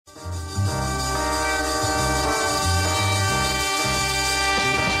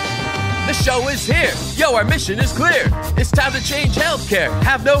show is here. Yo, our mission is clear. It's time to change healthcare.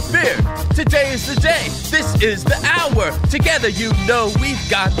 Have no fear. Today is the day. This is the hour. Together, you know we've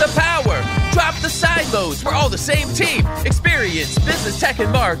got the power. Drop the silos. We're all the same team. Experience, business, tech,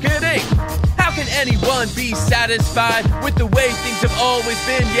 and marketing. How can anyone be satisfied with the way things have always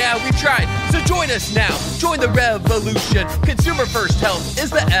been? Yeah, we tried. So join us now. Join the revolution. Consumer first health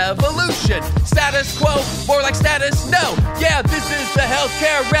is the evolution. Status quo, more like status no. Yeah, this is the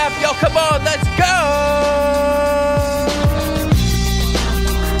healthcare rap. Y'all, come on, let's go.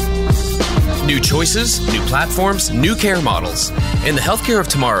 New choices, new platforms, new care models. In the healthcare of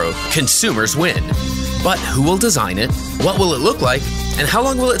tomorrow, consumers win. But who will design it? What will it look like? And how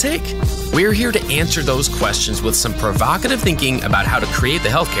long will it take? We're here to answer those questions with some provocative thinking about how to create the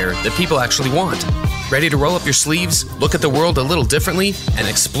healthcare that people actually want. Ready to roll up your sleeves, look at the world a little differently, and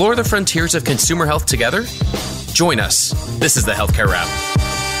explore the frontiers of consumer health together? Join us. This is the Healthcare Wrap.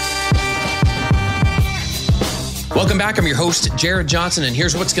 Welcome back. I'm your host, Jared Johnson, and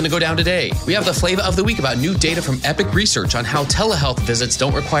here's what's going to go down today. We have the flavor of the week about new data from Epic Research on how telehealth visits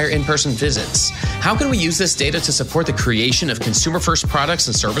don't require in-person visits. How can we use this data to support the creation of consumer-first products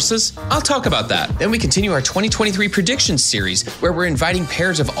and services? I'll talk about that. Then we continue our 2023 predictions series, where we're inviting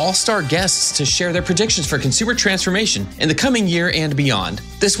pairs of all-star guests to share their predictions for consumer transformation in the coming year and beyond.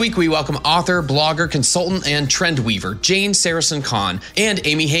 This week, we welcome author, blogger, consultant, and trend weaver, Jane Sarasohn-Kahn, and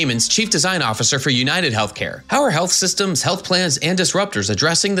Amy Heymans, Chief Design Officer for United Healthcare. How are health systems, health plans, and disruptors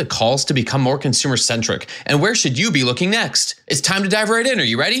addressing the calls to become more consumer-centric? And where should you be looking next? It's time to dive right in. Are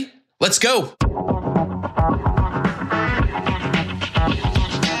you ready? Let's go.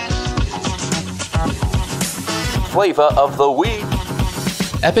 Flavor of the week.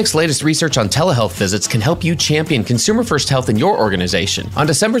 Epic's latest research on telehealth visits can help you champion consumer-first health in your organization. On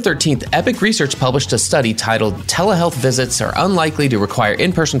December 13th, Epic Research published a study titled "Telehealth Visits Are Unlikely to Require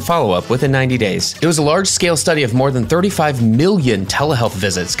In-Person Follow-Up Within 90 Days." It was a large-scale study of more than 35 million telehealth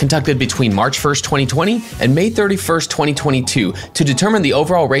visits conducted between March 1st, 2020 and May 31st, 2022 to determine the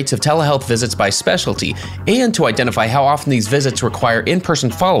overall rates of telehealth visits by specialty and to identify how often these visits require in-person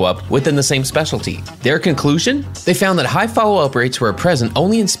follow-up within the same specialty. Their conclusion? They found that high follow-up rates were present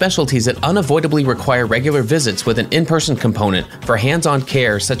only in specialties that unavoidably require regular visits with an in-person component for hands-on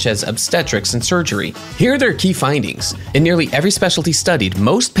care such as obstetrics and surgery. Here are their key findings. In nearly every specialty studied,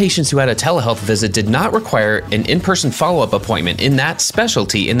 most patients who had a telehealth visit did not require an in-person follow-up appointment in that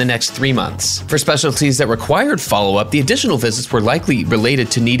specialty in the next 3 months. For specialties that required follow-up, the additional visits were likely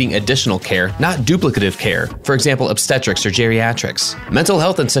related to needing additional care, not duplicative care, for example, obstetrics or geriatrics. Mental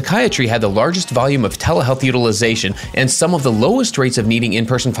health and psychiatry had the largest volume of telehealth utilization and some of the lowest rates of needing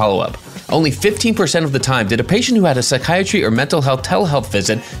in-person follow-up. Only 15% of the time did a patient who had a psychiatry or mental health telehealth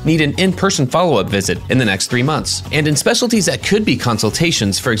visit need an in-person follow-up visit in the next 3 months. And in specialties that could be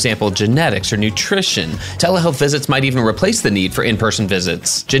consultations, for example, genetics or nutrition, telehealth visits might even replace the need for in-person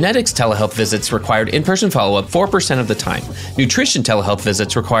visits. Genetics telehealth visits required in-person follow-up 4% of the time. Nutrition telehealth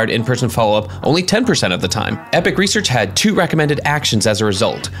visits required in-person follow-up only 10% of the time. Epic Research had 2 recommended actions as a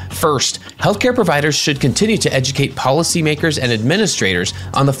result. First, healthcare providers should continue to educate policymakers and administrators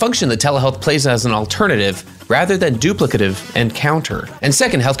on the function that telehealth plays as an alternative rather than duplicative and counter. And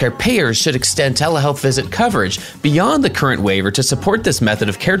second, healthcare payers should extend telehealth visit coverage beyond the current waiver to support this method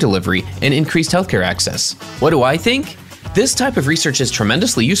of care delivery and increased healthcare access. What do I think? This type of research is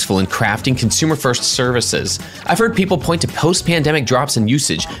tremendously useful in crafting consumer-first services. I've heard people point to post-pandemic drops in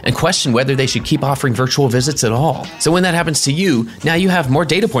usage and question whether they should keep offering virtual visits at all. So when that happens to you, now you have more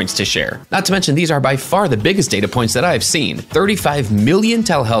data points to share. Not to mention, these are by far the biggest data points that I've seen. 35 million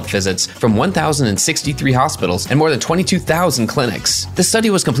telehealth visits from 1,063 hospitals and more than 22,000 clinics. This study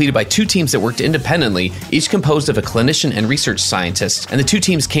was completed by 2 teams that worked independently, each composed of a clinician and research scientist, and the 2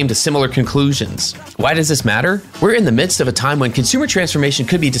 teams came to similar conclusions. Why does this matter? We're in the midst of a time when consumer transformation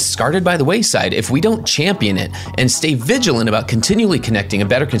could be discarded by the wayside if we don't champion it and stay vigilant about continually connecting a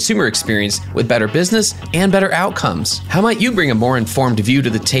better consumer experience with better business and better outcomes. How might you bring a more informed view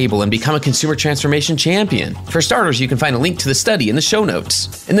to the table and become a consumer transformation champion? For starters, you can find a link to the study in the show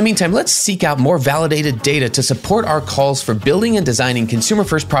notes. In the meantime, let's seek out more validated data to support our calls for building and designing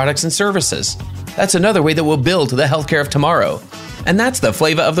consumer-first products and services. That's another way that we'll build the healthcare of tomorrow. And that's the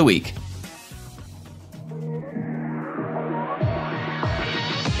flavor of the week.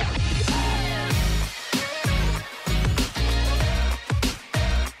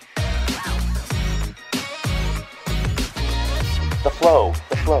 The flow.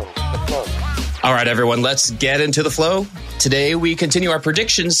 All right, everyone, let's get into the flow. Today, we continue our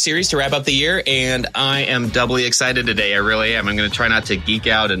predictions series to wrap up the year, and I am doubly excited today. I really am. I'm going to try not to geek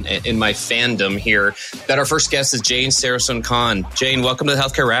out in my fandom here. But our first guest is Jane Sarasohn-Kahn. Jane, welcome to the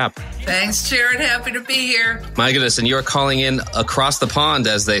Healthcare Wrap. Thanks, Jared. Happy to be here. My goodness, and you're calling in across the pond,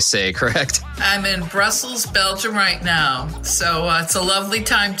 as they say, correct? I'm in Brussels, Belgium right now, so it's a lovely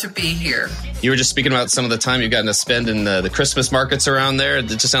time to be here. You were just speaking about some of the time you've gotten to spend in the Christmas markets around there. It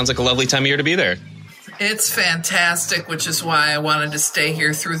just sounds like a lovely time of year to be there. It's fantastic, which is why I wanted to stay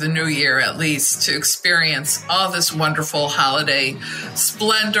here through the new year, at least, to experience all this wonderful holiday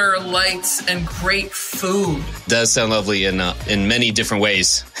splendor, lights, and great food. Does sound lovely in many different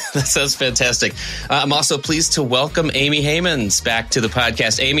ways. That sounds fantastic. I'm also pleased to welcome Amy Heymans back to the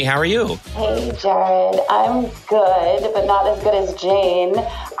podcast. Amy, how are you? Hey, Jared. I'm good, but not as good as Jane.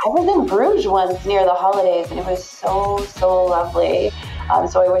 I was in Bruges once near the holidays, and it was so lovely.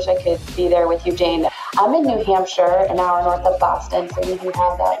 So I wish I could be there with you, Jane. I'm in New Hampshire, an hour north of Boston, so we do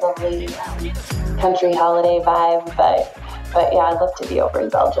have that lovely country holiday vibe. But yeah, I'd love to be over in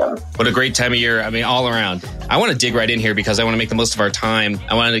Belgium. What a great time of year. I mean, all around. I want to dig right in here because I want to make the most of our time.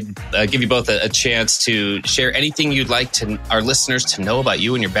 I want to give you both a chance to share anything you'd like to our listeners to know about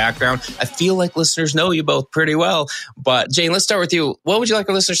you and your background. I feel like listeners know you both pretty well. But Jane, let's start with you. What would you like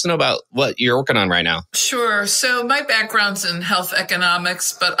our listeners to know about what you're working on right now? Sure. So my background's in health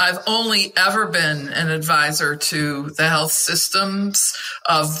economics, but I've only ever been an advisor to the health systems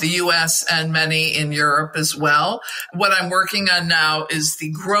of the U.S. and many in Europe as well. What I'm working on now is the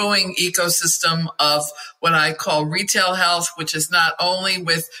growing ecosystem of what I call retail health, which is not only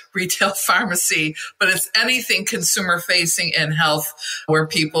with retail pharmacy, but it's anything consumer facing in health where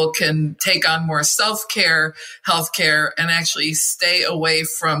people can take on more self-care, healthcare, and actually stay away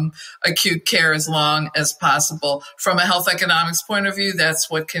from acute care as long as possible. From a health economics point of view, that's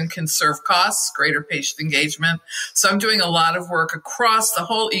what can conserve costs, greater patient engagement. So I'm doing a lot of work across the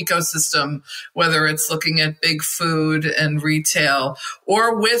whole ecosystem, whether it's looking at big food and retail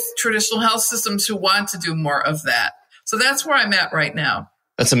or with traditional health systems who want to do more of that. So that's where I'm at right now.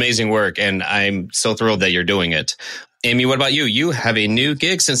 That's amazing work, and I'm so thrilled that you're doing it. Amy, what about you? You have a new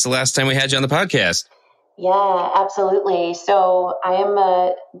gig since the last time we had you on the podcast. Yeah, absolutely. So I am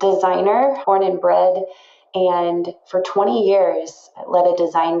a designer, born and bred, and for 20 years, I led a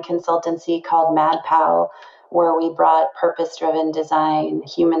design consultancy called MadPow, where we brought purpose-driven design,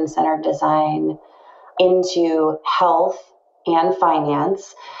 human-centered design into health and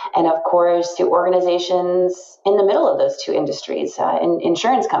finance, and of course to organizations in the middle of those two industries,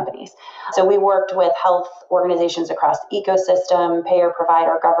 insurance companies. So we worked with health organizations across the ecosystem, payer,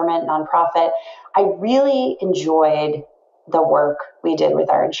 provider, government, nonprofit. I really enjoyed the work we did with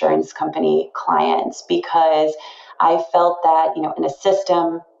our insurance company clients because I felt that, in a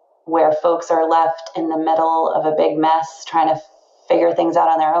system where folks are left in the middle of a big mess trying to figure things out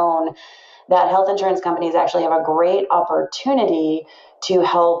on their own, that health insurance companies actually have a great opportunity to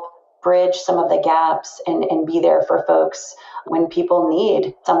help bridge some of the gaps and be there for folks when people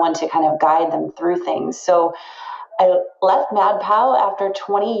need someone to kind of guide them through things. So I left MadPow after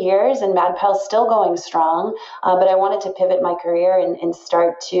 20 years, and MadPow's still going strong, but I wanted to pivot my career and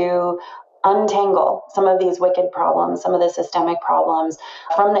start to untangle some of these wicked problems, some of the systemic problems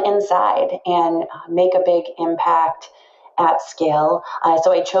from the inside and make a big impact at scale.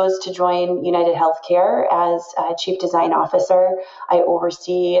 So I chose to join United Healthcare as Chief Design Officer. I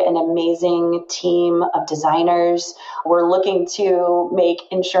oversee an amazing team of designers. We're looking to make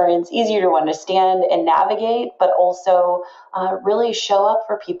insurance easier to understand and navigate, but also really show up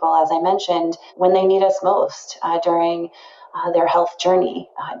for people, as I mentioned, when they need us most during their health journey,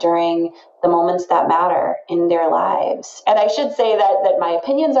 during the moments that matter in their lives. And I should say that my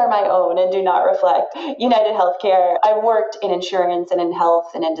opinions are my own and do not reflect United Healthcare. I've worked in insurance and in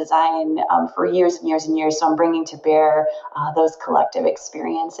health and in design for years and years and years, so I'm bringing to bear those collective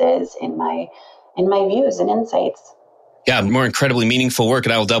experiences in my views and insights. Yeah, more incredibly meaningful work.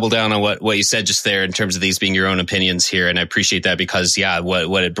 And I will double down on what you said just there in terms of these being your own opinions here. And I appreciate that because,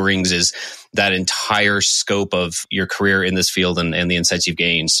 what it brings is that entire scope of your career in this field and the insights you've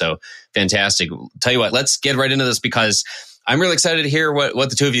gained. So fantastic. Tell you what, let's get right into this because I'm really excited to hear what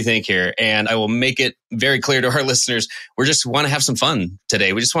the two of you think here. And I will make it very clear to our listeners, we just want to have some fun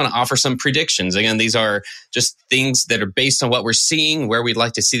today. We just want to offer some predictions. Again, these are just things that are based on what we're seeing, where we'd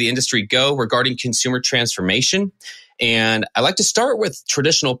like to see the industry go regarding consumer transformation. And I like to start with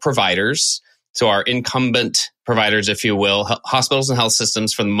traditional providers. So our incumbent providers, if you will, hospitals and health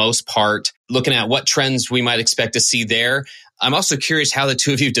systems for the most part, looking at what trends we might expect to see there. I'm also curious how the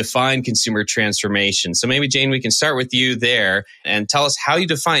two of you define consumer transformation. So maybe, Jane, we can start with you there and tell us how you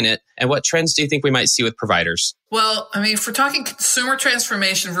define it And what trends do you think we might see with providers? Well, I mean, if we're talking consumer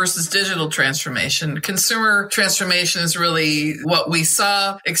transformation versus digital transformation, consumer transformation is really what we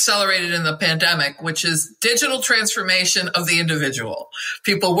saw accelerated in the pandemic, which is digital transformation of the individual.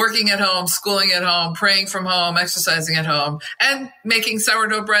 People working at home, schooling at home, praying from home, exercising at home, and making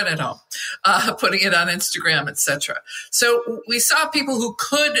sourdough bread at home, putting it on Instagram, etc. So we saw people who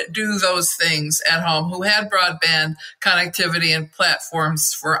could do those things at home, who had broadband connectivity and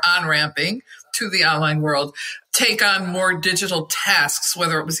platforms for on-ramping to the online world, take on more digital tasks,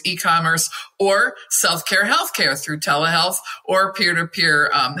 whether it was e-commerce or self-care healthcare through telehealth or peer-to-peer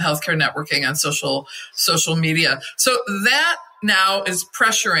healthcare networking on social media. So that now is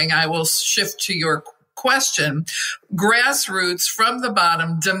pressuring, I will shift to your question, grassroots from the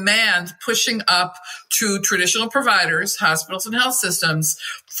bottom demand pushing up to traditional providers, hospitals and health systems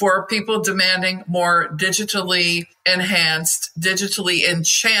for people demanding more digitally enhanced, digitally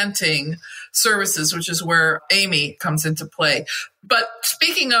enchanting services, which is where Amy comes into play. But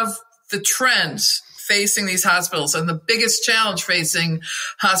speaking of the trends facing these hospitals, and the biggest challenge facing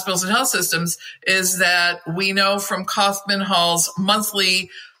hospitals and health systems is that we know from Kaufman Hall's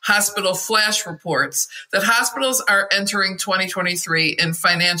monthly hospital flash reports that hospitals are entering 2023 in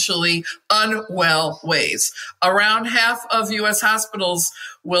financially unwell ways. Around half of U.S. hospitals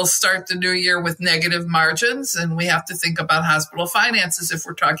will start the new year with negative margins, and we have to think about hospital finances if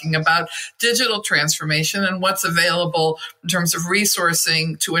we're talking about digital transformation and what's available in terms of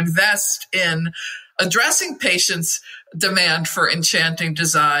resourcing to invest in addressing patients' demand for enchanting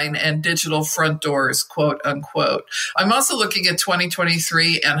design and digital front doors, quote unquote. I'm also looking at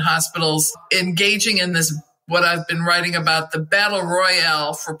 2023 and hospitals engaging in this, what I've been writing about, the battle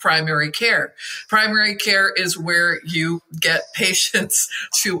royale for primary care. Primary care is where you get patients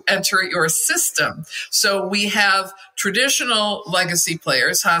to enter your system. So we have traditional legacy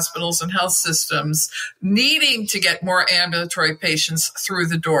players, hospitals and health systems, needing to get more ambulatory patients through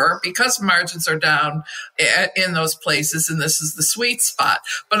the door because margins are down in those places, and this is the sweet spot.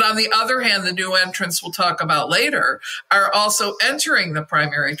 But on the other hand, the new entrants we'll talk about later are also entering the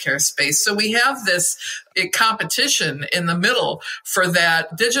primary care space. So we have this competition in the middle for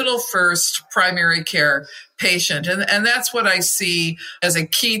that digital first primary care patient. And that's what I see as a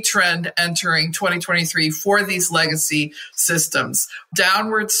key trend entering 2023 for these legacy systems.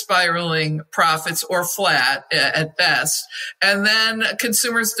 Downward spiraling profits or flat at best. And then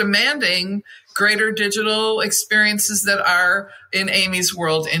consumers demanding greater digital experiences that are, in Amy's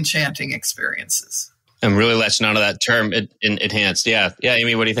world, enchanting experiences. I'm really latching onto that term, enhanced. Yeah,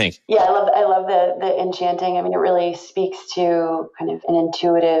 Amy, what do you think? Yeah, I love the enchanting. I mean, it really speaks to kind of an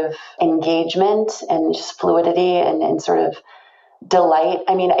intuitive engagement and just fluidity and sort of delight.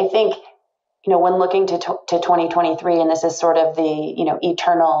 I mean, I think, when looking to 2023, and this is sort of the,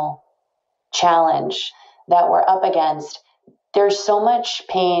 eternal challenge that we're up against, there's so much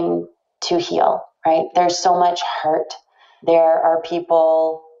pain to heal, right? There's so much hurt. There are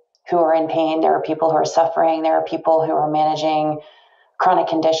people who are in pain. There are people who are suffering. There are people who are managing chronic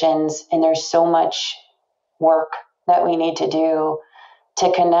conditions. And there's so much work that we need to do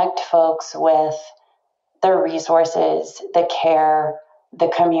to connect folks with the resources, the care,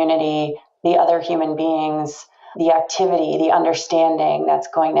 the community, the other human beings, the activity, the understanding that's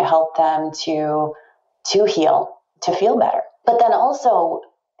going to help them to heal, to feel better. But then also,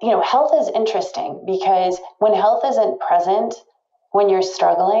 health is interesting because when health isn't present, when you're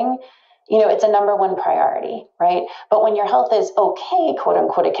struggling, it's a number one priority, right? But when your health is okay, quote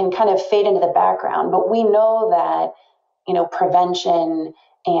unquote, it can kind of fade into the background. But we know that, prevention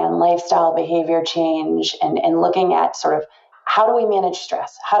and lifestyle behavior change and looking at sort of how do we manage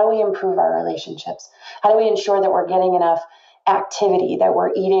stress? How do we improve our relationships? How do we ensure that we're getting enough activity, that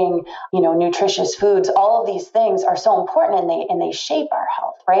we're eating, nutritious foods? All of these things are so important and they shape our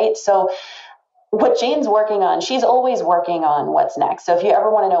health, right? So what Jane's working on, she's always working on what's next. So if you ever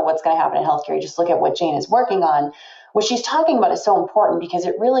want to know what's going to happen in healthcare, you just look at what Jane is working on. What she's talking about is so important because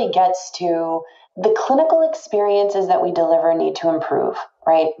it really gets to the clinical experiences that we deliver need to improve,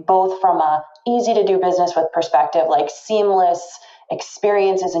 right? Both from a easy to do business with perspective, like seamless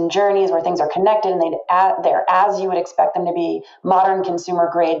experiences and journeys where things are connected and they're as you would expect them to be, modern consumer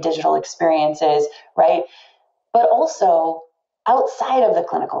grade digital experiences, right? But also outside of the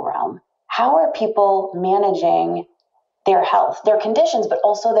clinical realm, how are people managing their health, their conditions, but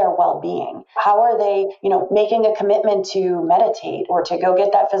also their well-being? How are they, making a commitment to meditate or to go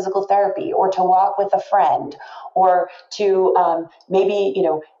get that physical therapy or to walk with a friend or to maybe,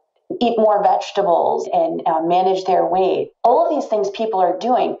 eat more vegetables and manage their weight. All of these things people are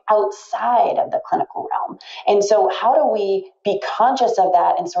doing outside of the clinical realm. And so how do we be conscious of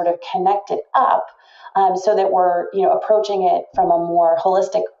that and sort of connect it up so that we're approaching it from a more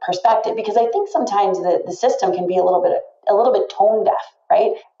holistic perspective? Because I think sometimes the system can be a little bit tone deaf,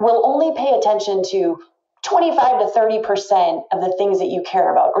 right? We'll only pay attention to 25 to 30% of the things that you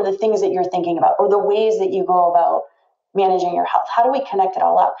care about or the things that you're thinking about or the ways that you go about managing your health. How do we connect it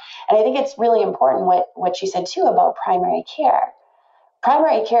all up? And I think it's really important what she said too about primary care.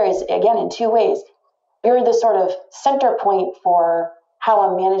 Primary care is, again, in two ways. You're the sort of center point for how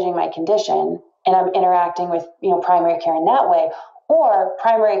I'm managing my condition and I'm interacting with primary care in that way. Or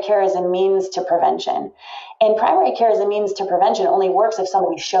primary care is a means to prevention. And primary care as a means to prevention only works if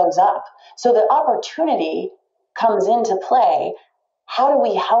somebody shows up. So the opportunity comes into play. How do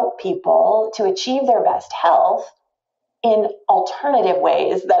we help people to achieve their best health in alternative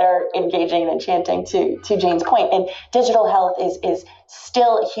ways that are engaging and enchanting, to Jane's point? And digital health is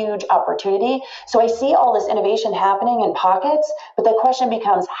still a huge opportunity. So I see all this innovation happening in pockets, but the question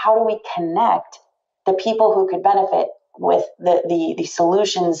becomes, how do we connect the people who could benefit with the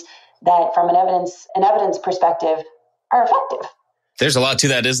solutions that from an evidence perspective are effective? There's a lot to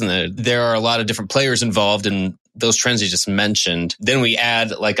that, isn't there? There are a lot of different players involved in those trends you just mentioned. Then we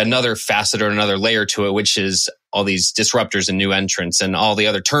add like another facet or another layer to it, which is all these disruptors and new entrants and all the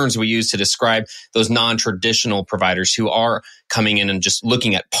other terms we use to describe those non-traditional providers who are coming in and just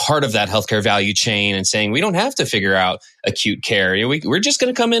looking at part of that healthcare value chain and saying, we don't have to figure out acute care. We're just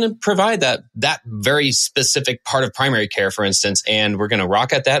going to come in and provide that very specific part of primary care, for instance, and we're going to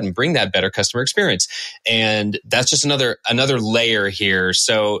rock at that and bring that better customer experience. And that's just another layer here.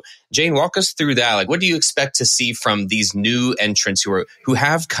 So Jane, walk us through that. Like, what do you expect to see from these new entrants who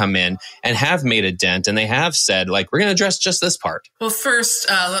have come in and have made a dent, and they have said, like, we're going to address just this part? Well, first,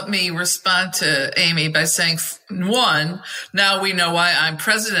 let me respond to Amy by saying, one, now we know why I'm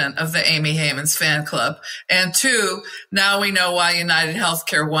president of the Amy Heymans fan club. And two, now we know why United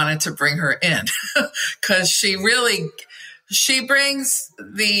Healthcare wanted to bring her in. Because she brings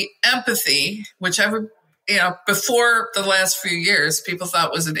the empathy, before the last few years, people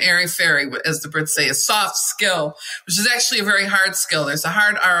thought was an airy-fairy, as the Brits say, a soft skill, which is actually a very hard skill. There's a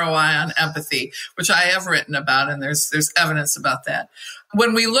hard ROI on empathy, which I have written about, and there's evidence about that.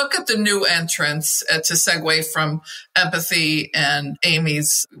 When we look at the new entrants, to segue from empathy and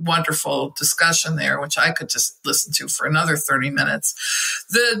Amy's wonderful discussion there, which I could just listen to for another 30 minutes,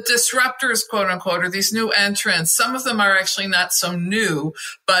 the disruptors, quote unquote, are these new entrants. Some of them are actually not so new,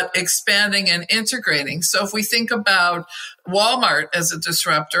 but expanding and integrating. So if we think about Walmart as a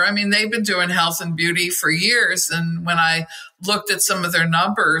disruptor, I mean, they've been doing health and beauty for years. And when I looked at some of their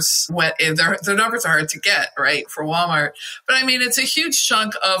numbers, their numbers are hard to get, right, for Walmart. But I mean, it's a huge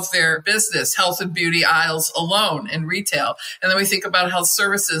chunk of their business, health and beauty aisles alone in retail. And then we think about health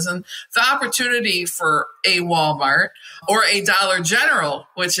services and the opportunity for a Walmart or a Dollar General,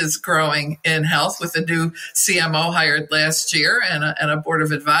 which is growing in health with a new CMO hired last year and a board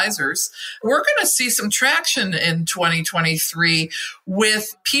of advisors. We're going to see some traction in 2023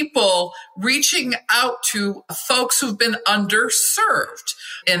 with people reaching out to folks who've been underserved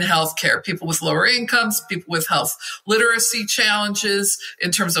in healthcare, people with lower incomes, people with health literacy challenges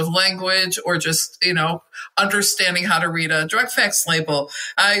in terms of language or just, understanding how to read a drug facts label.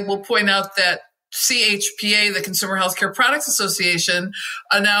 I will point out that CHPA, the Consumer Healthcare Products Association,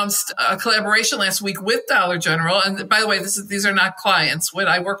 announced a collaboration last week with Dollar General. And by the way, these are not clients. When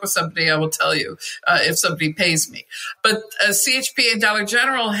I work with somebody, I will tell you if somebody pays me. But CHPA and Dollar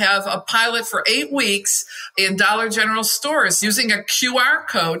General have a pilot for 8 weeks in Dollar General stores using a QR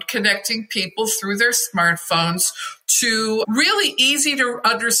code connecting people through their smartphones to really easy to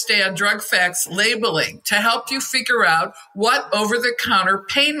understand drug facts labeling to help you figure out what over-the-counter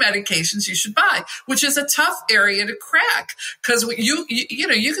pain medications you should buy, which is a tough area to crack because you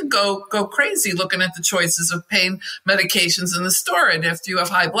can go crazy looking at the choices of pain medications in the store. And if you have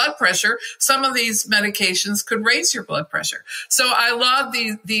high blood pressure, some of these medications could raise your blood pressure. So I love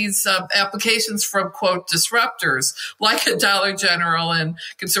these applications from, quote, disruptors like a Dollar General and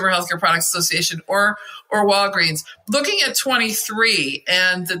Consumer Healthcare Products Association or Walgreens. Looking at 23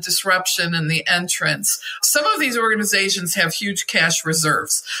 and the disruption and the entrance, some of these organizations have huge cash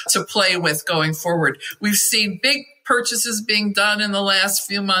reserves to play with going forward. We've seen big purchases being done in the last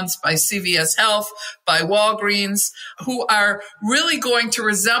few months by CVS Health, by Walgreens, who are really going to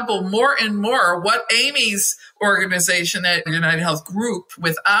resemble more and more what Amy's organization at United Health Group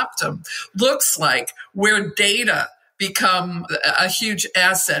with Optum looks like, where data become a huge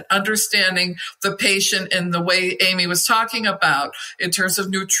asset. Understanding the patient in the way Amy was talking about in terms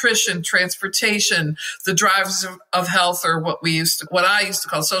of nutrition, transportation, the drivers of health, or what I used to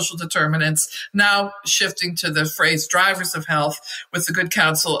call social determinants, now shifting to the phrase drivers of health with the good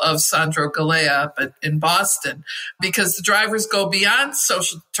counsel of Sandro Galea, but in Boston, because the drivers go beyond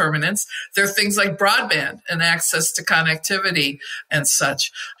social determinants. There are things like broadband and access to connectivity and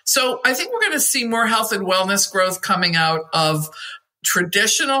such. So I think we're going to see more health and wellness growth coming out of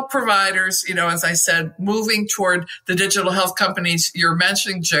traditional providers, as I said, moving toward the digital health companies you're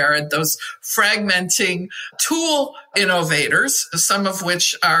mentioning, Jared, those fragmenting tool innovators, some of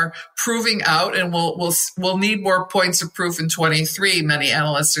which are proving out and will need more points of proof in 23, many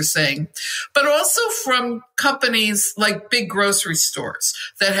analysts are saying, but also from companies like big grocery stores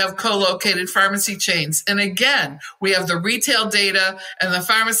that have co-located pharmacy chains. And again, we have the retail data and the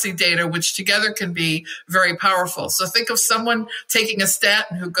pharmacy data, which together can be very powerful. So think of someone taking a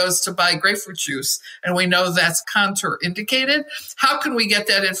statin who goes to buy grapefruit juice, and we know that's contraindicated. How can we get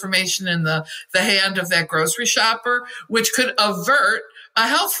that information in the hand of that grocery shopper, which could avert a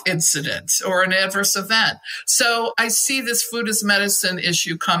health incident or an adverse event? So I see this food as medicine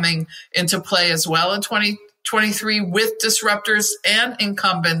issue coming into play as well in 2023 with disruptors and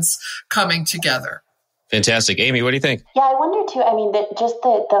incumbents coming together. Fantastic. Amy, what do you think? Yeah, I wonder too,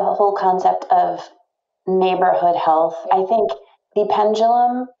 the whole concept of neighborhood health, I think the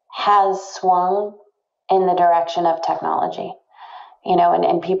pendulum has swung in the direction of technology.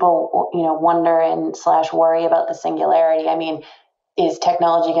 And people, wonder and / worry about the singularity. Is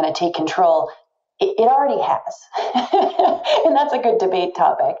technology going to take control? It already has. And that's a good debate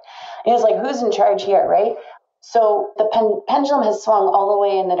topic. It's like, who's in charge here, right? So the pendulum has swung all the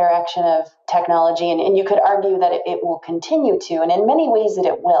way in the direction of technology, and you could argue that it will continue to, and in many ways that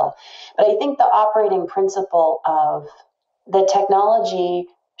it will. But I think the operating principle of the technology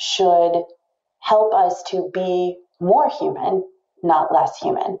should help us to be more human, not less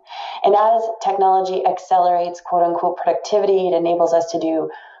human. And as technology accelerates, quote unquote, productivity, it enables us to do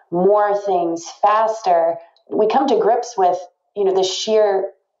more things faster. We come to grips with, the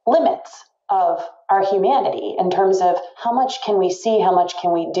sheer limits of our humanity in terms of how much can we see, how much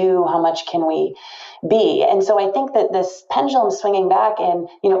can we do, how much can we be. And so I think that this pendulum swinging back in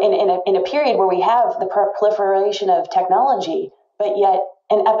a period where we have the proliferation of technology, but yet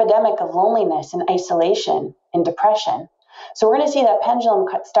an epidemic of loneliness and isolation and depression. So we're going to see that pendulum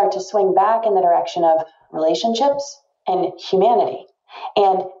start to swing back in the direction of relationships and humanity.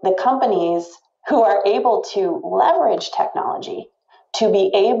 And the companies who are able to leverage technology to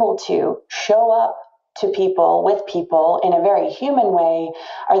be able to show up to people with people in a very human way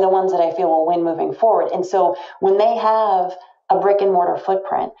are the ones that I feel will win moving forward. And so when they have a brick and mortar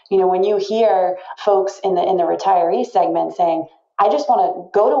footprint, when you hear folks in the retiree segment saying, I just want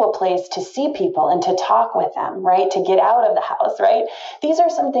to go to a place to see people and to talk with them, right? To get out of the house, right? These are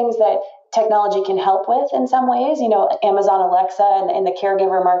some things that technology can help with in some ways. Amazon Alexa and in the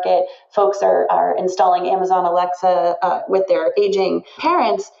caregiver market, folks are installing Amazon Alexa with their aging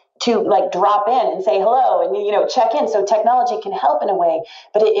parents to drop in and say hello and check in. So technology can help in a way,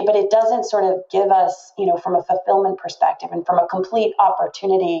 but it doesn't sort of give us from a fulfillment perspective and from a complete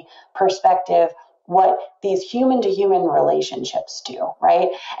opportunity perspective what these human to human relationships do, right?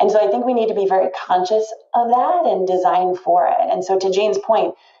 And so I think we need to be very conscious of that and design for it. And so to Jane's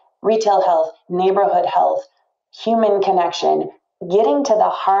point, retail health, neighborhood health, human connection, getting to the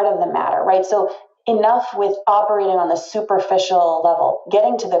heart of the matter, right? So enough with operating on the superficial level,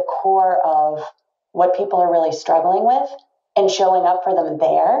 getting to the core of what people are really struggling with and showing up for them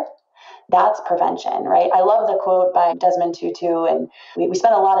there. That's prevention, right? I love the quote by Desmond Tutu, and we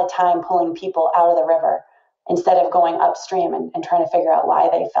spent a lot of time pulling people out of the river instead of going upstream and trying to figure out why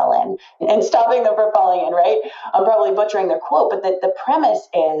they fell in and stopping them from falling in, right? I'm probably butchering the quote, but the premise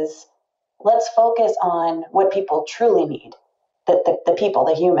is let's focus on what people truly need, the people,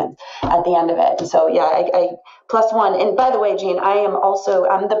 the humans at the end of it. And so, yeah, I plus one. And by the way, Jean, I'm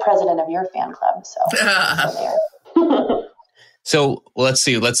the president of your fan club. So, there. So let's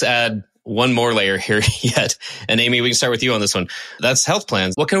see. Let's add one more layer here yet. And Amy, we can start with you on this one. That's health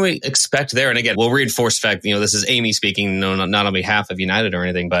plans. What can we expect there? And again, we'll reinforce fact, this is Amy speaking, not on behalf of United or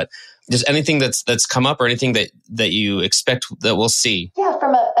anything, but just anything that's come up or anything that you expect that we'll see. Yeah,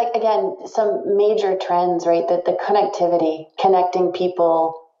 from again, some major trends, right? That the connectivity, connecting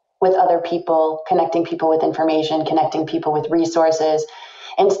people with other people, connecting people with information, connecting people with resources,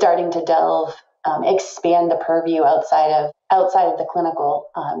 and starting to delve, expand the purview outside of the clinical.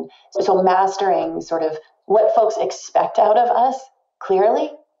 So mastering sort of what folks expect out of us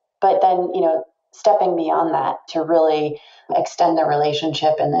clearly, but then, stepping beyond that to really extend the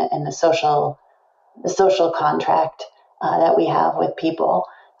relationship and the social contract that we have with people.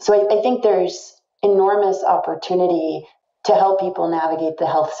 So I think there's enormous opportunity to help people navigate the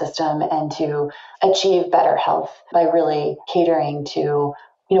health system and to achieve better health by really catering to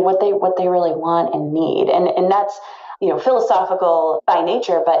what they really want and need. And that's philosophical by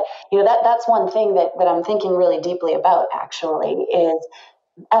nature, but that's one thing that I'm thinking really deeply about actually is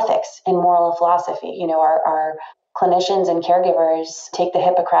ethics and moral philosophy. Our clinicians and caregivers take the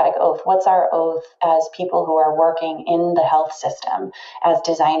Hippocratic Oath. What's our oath as people who are working in the health system, as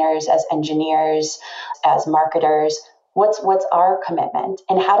designers, as engineers, as marketers? What's our commitment?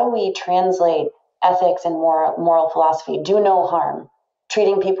 And how do we translate ethics and moral philosophy? Do no harm,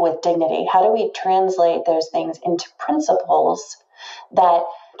 treating people with dignity. How do we translate those things into principles that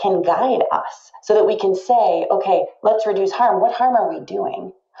can guide us so that we can say, okay, let's reduce harm. What harm are we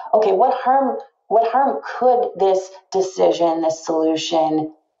doing? Okay, what harm could this decision, this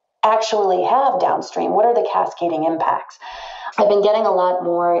solution actually have downstream? What are the cascading impacts? I've been getting a lot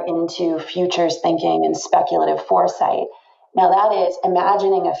more into futures thinking and speculative foresight. Now that is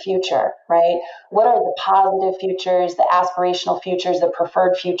imagining a future, right? What are the positive futures, the aspirational futures, the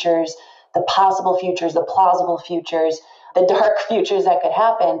preferred futures, the possible futures, the plausible futures, the dark futures that could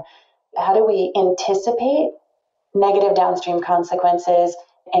happen? How do we anticipate negative downstream consequences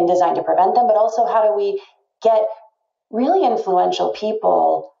and design to prevent them? But also, how do we get really influential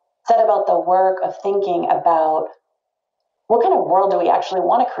people set about the work of thinking about what kind of world do we actually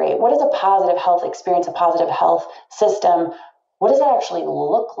want to create? What is a positive health experience, a positive health system? What does that actually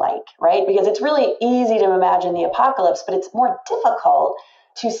look like, right? Because it's really easy to imagine the apocalypse, but it's more difficult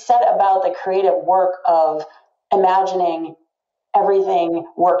to set about the creative work of imagining everything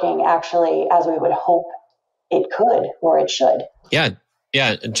working actually as we would hope it could or it should. Yeah.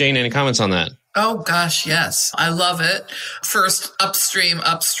 Jane, any comments on that? Oh, gosh, yes. I love it. First, upstream,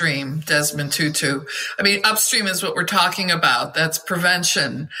 Desmond Tutu. I mean, upstream is what we're talking about. That's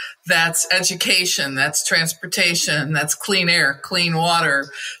prevention. That's education. That's transportation. That's clean air, clean water,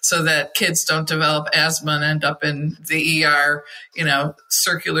 so that kids don't develop asthma and end up in the ER,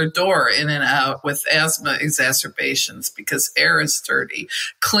 circular door in and out with asthma exacerbations because air is dirty.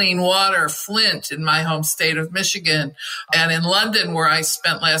 Clean water, Flint in my home state of Michigan. And in London, where I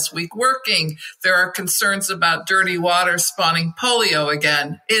spent last week working, there are concerns about dirty water spawning polio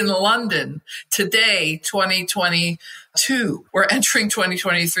again in London. Today, 2022, we're entering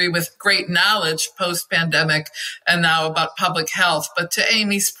 2023 with great knowledge post-pandemic and now about public health. But to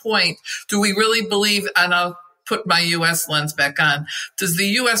Amy's point, do we really believe, and I'll put my U.S. lens back on, does the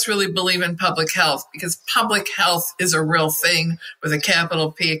U.S. really believe in public health? Because public health is a real thing with a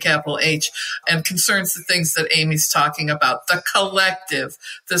capital P, a capital H, and concerns the things that Amy's talking about, the collective,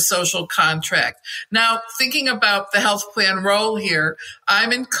 the social contract. Now, thinking about the health plan role here,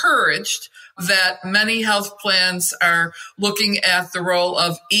 I'm encouraged that many health plans are looking at the role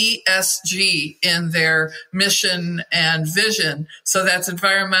of ESG in their mission and vision. So that's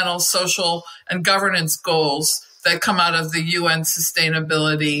environmental, social, and governance goals that come out of the UN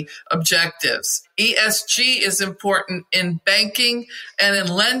sustainability objectives. ESG is important in banking and in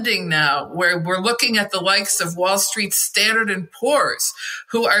lending now, where we're looking at the likes of Wall Street Standard & Poor's,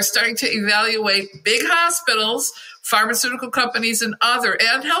 who are starting to evaluate big hospitals, pharmaceutical companies and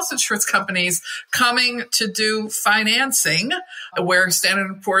health insurance companies coming to do financing, where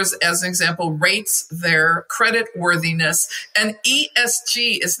Standard & Poor's, as an example, rates their credit worthiness. And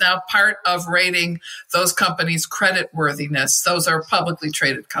ESG is now part of rating those companies' credit worthiness. Those are publicly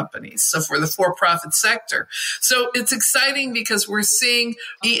traded companies. So for the for-profit sector. So it's exciting because we're seeing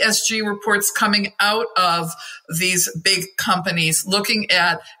ESG reports coming out of these big companies looking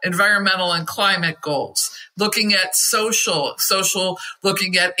at environmental and climate goals, looking at social,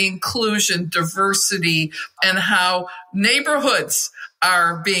 looking at inclusion, diversity, and how neighborhoods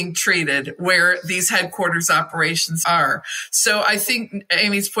are being treated where these headquarters operations are. So I think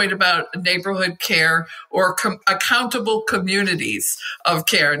Amy's point about neighborhood care or accountable communities of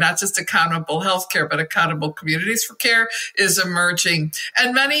care, not just accountable healthcare, but accountable communities for care, is emerging.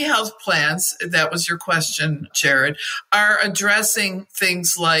 And many health plans, that was your question, Jared, are addressing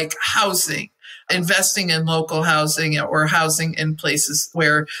things like housing, investing in local housing or housing in places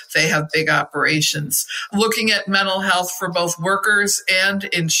where they have big operations, looking at mental health for both workers and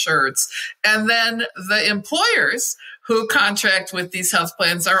insureds. And then the employers who contract with these health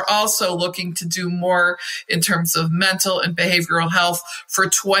plans are also looking to do more in terms of mental and behavioral health for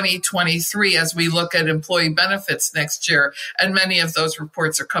 2023 as we look at employee benefits next year. And many of those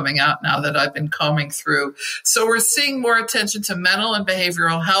reports are coming out now that I've been combing through. So we're seeing more attention to mental and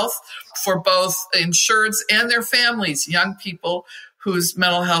behavioral health for both insureds and their families, young people whose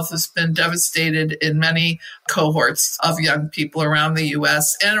mental health has been devastated in many cohorts of young people around the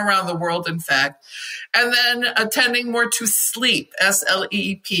U.S. and around the world, in fact. And then attending more to sleep,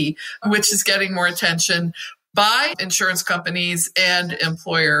 SLEEP, which is getting more attention by insurance companies and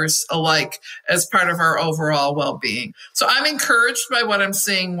employers alike as part of our overall well-being. So I'm encouraged by what I'm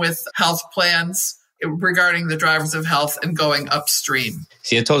seeing with health plans regarding the drivers of health and going upstream.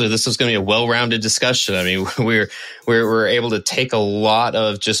 See, I told you this was going to be a well-rounded discussion. I mean, we're able to take a lot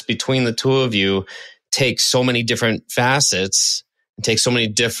of, just between the two of you, take so many different facets and take so many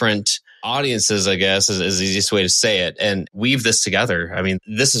different audiences, I guess, is the easiest way to say it, and weave this together. I mean,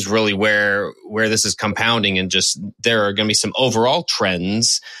 this is really where this is compounding, and just there are going to be some overall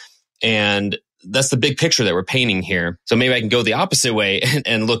trends, and that's the big picture that we're painting here. So maybe I can go the opposite way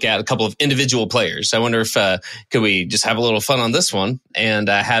and look at a couple of individual players. I wonder if could we just have a little fun on this one and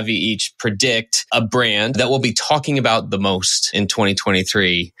have you each predict a brand that we'll be talking about the most in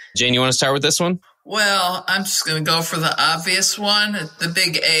 2023. Jane, you want to start with this one? Well, I'm just going to go for the obvious one, the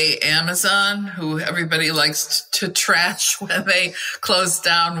big A, Amazon, who everybody likes to trash when they close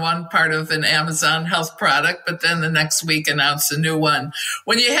down one part of an Amazon health product, but then the next week announce a new one.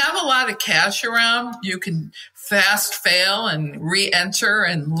 When you have a lot of cash around, you can fast fail and re-enter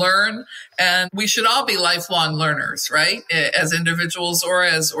and learn. And we should all be lifelong learners, right? As individuals or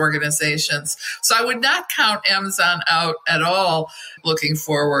as organizations. So I would not count Amazon out at all looking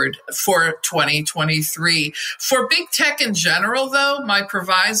forward for 2023. For big tech in general, though, my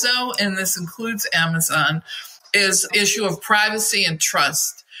proviso, and this includes Amazon, is issue of privacy and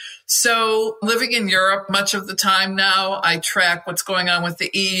trust. So living in Europe much of the time now, I track what's going on with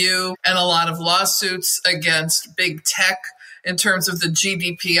the EU and a lot of lawsuits against big tech in terms of the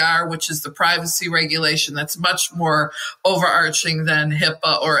GDPR, which is the privacy regulation that's much more overarching than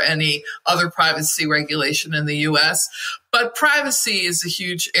HIPAA or any other privacy regulation in the US. But privacy is a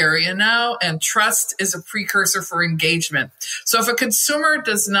huge area now, and trust is a precursor for engagement. So if a consumer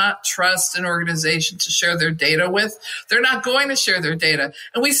does not trust an organization to share their data with, they're not going to share their data.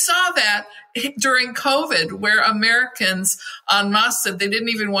 And we saw that during COVID, where Americans en masse said they didn't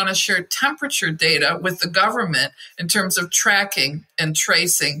even want to share temperature data with the government in terms of tracking and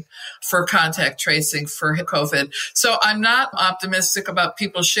tracing for contact tracing for COVID. So I'm not optimistic about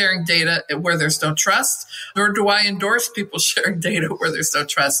people sharing data where there's no trust, nor do I endorse people sharing data where there's no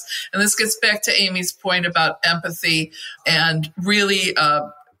trust. And this gets back to Amy's point about empathy and really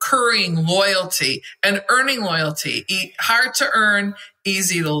currying loyalty and earning loyalty. Hard to earn,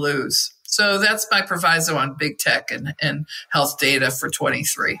 easy to lose. So that's my proviso on big tech and health data for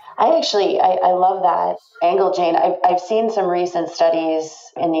 23. I love that angle, Jane. I've seen some recent studies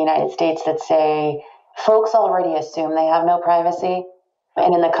in the United States that say folks already assume they have no privacy.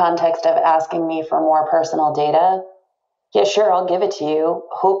 And in the context of asking me for more personal data, yeah, sure, I'll give it to you.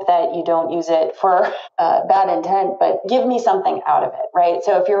 Hope that you don't use it for bad intent, but give me something out of it, right?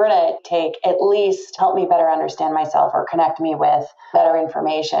 So if you're going to take, at least help me better understand myself or connect me with better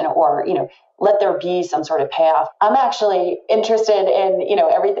information, or, let there be some sort of payoff. I'm actually interested in,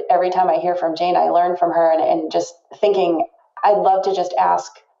 every time I hear from Jane, I learn from her, and just thinking, I'd love to just ask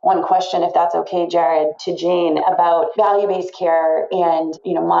one question, if that's okay, Jared, to Jane about value-based care and,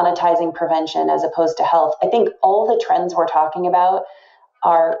 monetizing prevention as opposed to health. I think all the trends we're talking about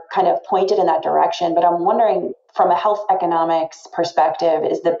are kind of pointed in that direction, but I'm wondering, from a health economics perspective,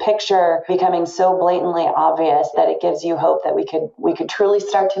 is the picture becoming so blatantly obvious that it gives you hope that we could truly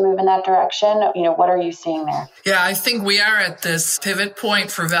start to move in that direction? What are you seeing there? Yeah, I think we are at this pivot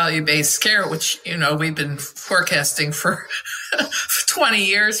point for value-based care, which, we've been forecasting for 20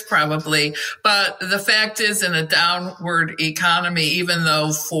 years probably. But the fact is, in a downward economy, even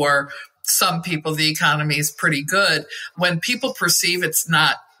though for some people the economy is pretty good, when people perceive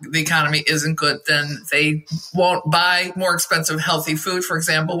the economy isn't good, then they won't buy more expensive healthy food, for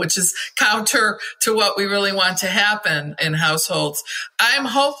example, which is counter to what we really want to happen in households. I'm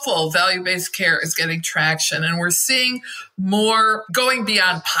hopeful value-based care is getting traction, and we're seeing more going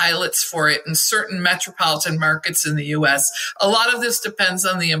beyond pilots for it in certain metropolitan markets in the U.S. A lot of this depends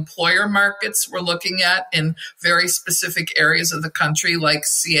on the employer markets we're looking at in very specific areas of the country, like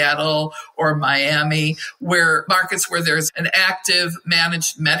Seattle or Miami, where markets where there's an active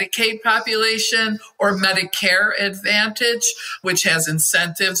managed Medicaid population or Medicare Advantage, which has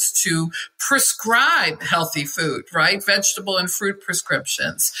incentives to prescribe healthy food, right? Vegetable and fruit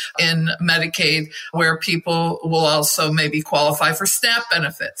prescriptions in Medicaid, where people will also maybe qualify for SNAP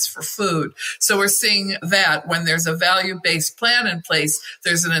benefits for food. So we're seeing that when there's a value-based plan in place,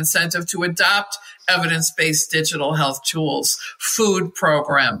 there's an incentive to adopt evidence-based digital health tools, food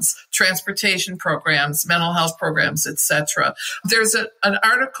programs, transportation programs, mental health programs, etc. There's an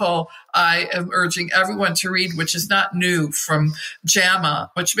article I am urging everyone to read, which is not new, from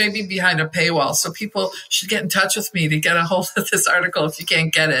JAMA, which may be behind a paywall. So people should get in touch with me to get a hold of this article if you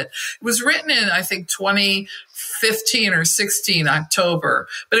can't get it. It was written in, I think, 2015 or 16, October,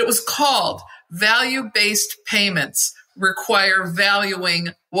 but it was called Value-Based Payments Require Valuing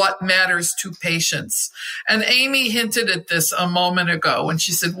What Matters to Patients. And Amy hinted at this a moment ago when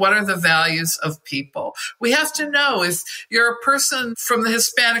she said, what are the values of people? We have to know, if you're a person from the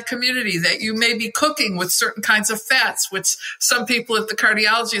Hispanic community, that you may be cooking with certain kinds of fats, which some people at the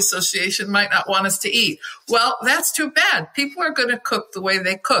Cardiology Association might not want us to eat. Well, that's too bad. People are going to cook the way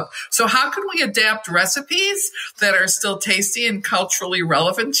they cook. So how can we adapt recipes that are still tasty and culturally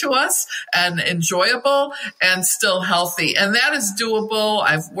relevant to us and enjoyable and still healthy? And that is doable.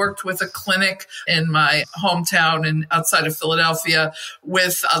 I've worked with a clinic in my hometown and outside of Philadelphia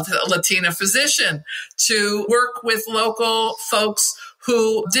with a Latina physician to work with local folks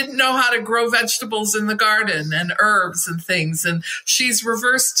who didn't know how to grow vegetables in the garden and herbs and things. And she's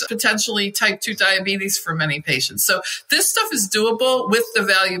reversed potentially type 2 diabetes for many patients. So this stuff is doable with the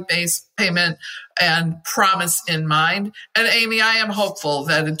value-based payment and promise in mind. And Amy, I am hopeful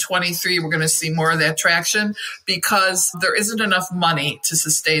that in 23, we're going to see more of that traction, because there isn't enough money to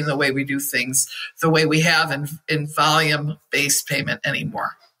sustain the way we do things, the way we have in volume-based payment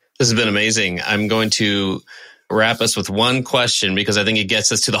anymore. This has been amazing. I'm going to wrap us with one question, because I think it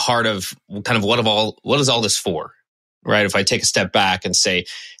gets us to the heart of kind of what is all this for, right? If I take a step back and say,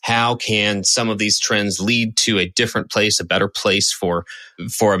 how can some of these trends lead to a different place, a better place for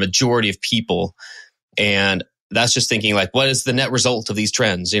a majority of people? And that's just thinking, like, what is the net result of these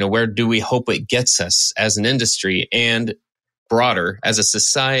trends? Where do we hope it gets us as an industry and broader as a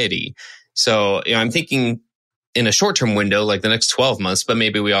society? So, I'm thinking in a short-term window, like the next 12 months, but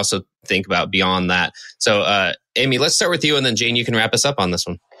maybe we also think about beyond that. So, Amy, let's start with you, and then Jane, you can wrap us up on this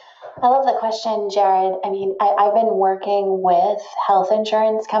one. I love the question, Jared. I mean, I've been working with health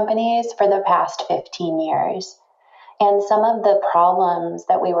insurance companies for the past 15 years. And some of the problems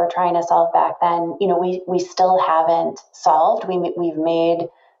that we were trying to solve back then, we still haven't solved. We've made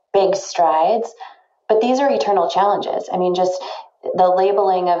big strides, but these are eternal challenges. I mean, just the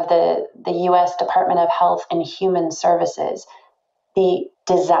labeling of the U.S. Department of Health and Human Services, the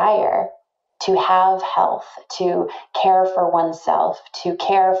desire to have health, to care for oneself, to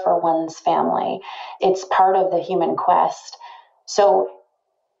care for one's family. It's part of the human quest. So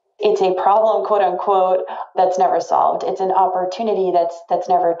it's a problem, quote unquote, that's never solved. It's an opportunity that's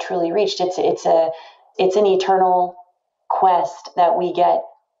never truly reached. It's an eternal quest that we get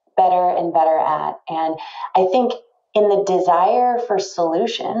better and better at. And I think in the desire for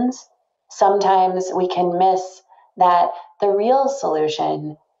solutions, sometimes we can miss that the real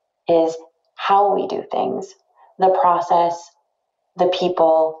solution is how we do things, the process, the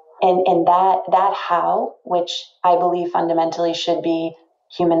people, and that how, which I believe fundamentally should be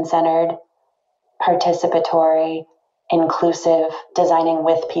human-centered, participatory, inclusive, designing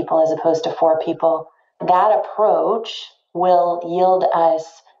with people as opposed to for people. That approach will yield us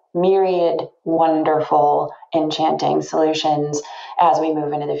myriad wonderful, enchanting solutions as we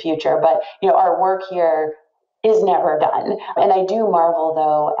move into the future. But, our work here is never done. And I do marvel,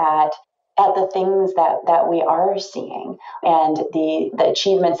 though, at the things that we are seeing and the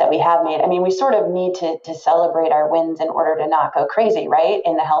achievements that we have made. I mean, we sort of need to celebrate our wins in order to not go crazy, right?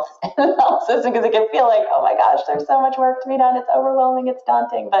 In the health system, because it can feel like, oh my gosh, there's so much work to be done. It's overwhelming. It's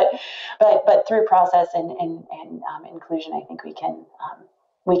daunting. But through process and inclusion, I think we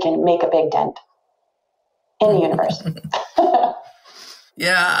can make a big dent in the universe.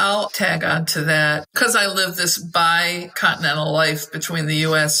 Yeah, I'll tag on to that because I live this bi-continental life between the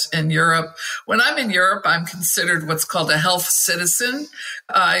U.S. and Europe. When I'm in Europe, I'm considered what's called a health citizen.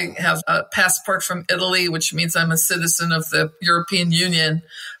 I have a passport from Italy, which means I'm a citizen of the European Union.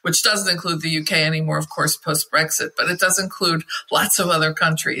 which doesn't include the UK anymore, of course, post-Brexit, but it does include lots of other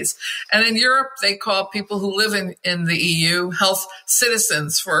countries. And in Europe, they call people who live in the EU health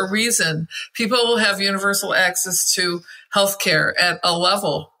citizens for a reason. People have universal access to healthcare at a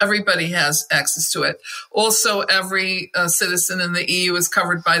level. Everybody has access to it. Also, every citizen in the EU is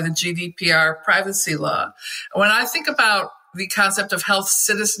covered by the GDPR privacy law. When I think about the concept of health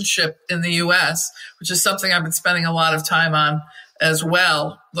citizenship in the US, which is something I've been spending a lot of time on as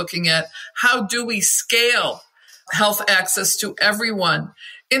well, looking at how do we scale health access to everyone.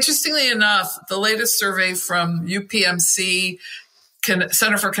 Interestingly enough, the latest survey from UPMC,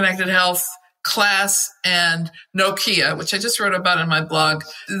 Center for Connected Health, CLASS, and Nokia, which I just wrote about in my blog,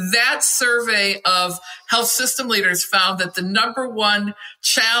 that survey of health system leaders found that the number one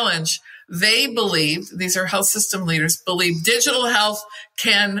challenge they believe, these are health system leaders, believe digital health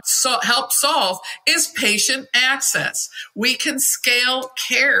can help solve is patient access. We can scale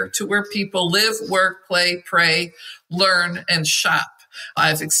care to where people live, work, play, pray, learn, and shop.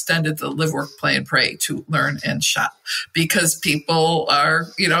 I've extended the live, work, play, and pray to learn and shop because people are,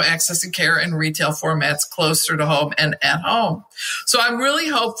 accessing care in retail formats closer to home and at home. So I'm really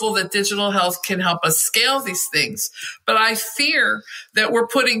hopeful that digital health can help us scale these things. But I fear that we're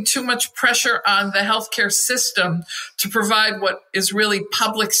putting too much pressure on the healthcare system to provide what is really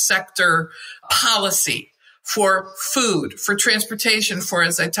public sector policy for food, for transportation, for,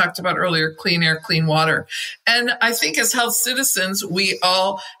 as I talked about earlier, clean air, clean water. And I think as health citizens, we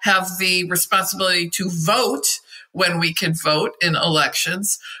all have the responsibility to vote when we can vote in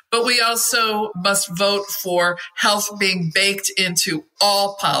elections, but we also must vote for health being baked into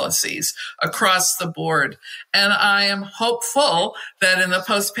all policies across the board. And I am hopeful that in the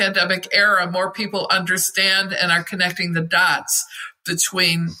post-pandemic era, more people understand and are connecting the dots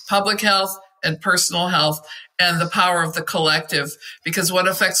between public health and personal health and the power of the collective, because what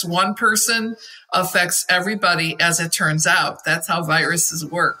affects one person affects everybody, as it turns out. That's how viruses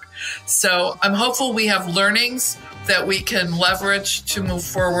work. So I'm hopeful we have learnings that we can leverage to move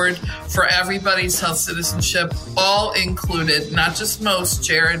forward for everybody's health citizenship, all included, not just most,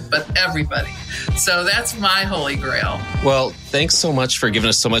 Jared, but everybody. So that's my holy grail. Well, thanks so much for giving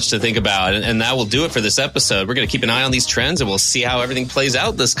us so much to think about. And that will do it for this episode. We're going to keep an eye on these trends and we'll see how everything plays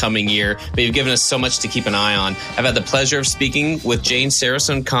out this coming year. But you've given us so much to keep an eye on. I've had the pleasure of speaking with Jane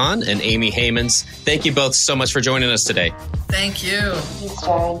Sarasohn-Kahn and Amy Heymans. Thank you both so much for joining us today. Thank you. Thanks,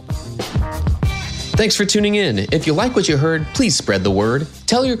 Jared. Thanks for tuning in. If you like what you heard, please spread the word.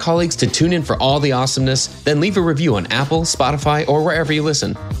 Tell your colleagues to tune in for all the awesomeness, then leave a review on Apple, Spotify, or wherever you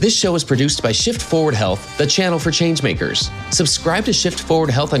listen. This show is produced by Shift Forward Health, the channel for changemakers. Subscribe to Shift Forward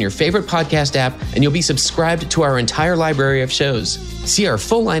Health on your favorite podcast app, and you'll be subscribed to our entire library of shows. See our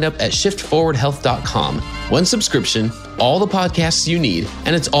full lineup at shiftforwardhealth.com. One subscription, all the podcasts you need,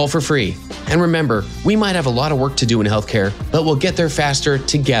 and it's all for free. And remember, we might have a lot of work to do in healthcare, but we'll get there faster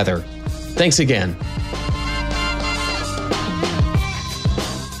together. Thanks again.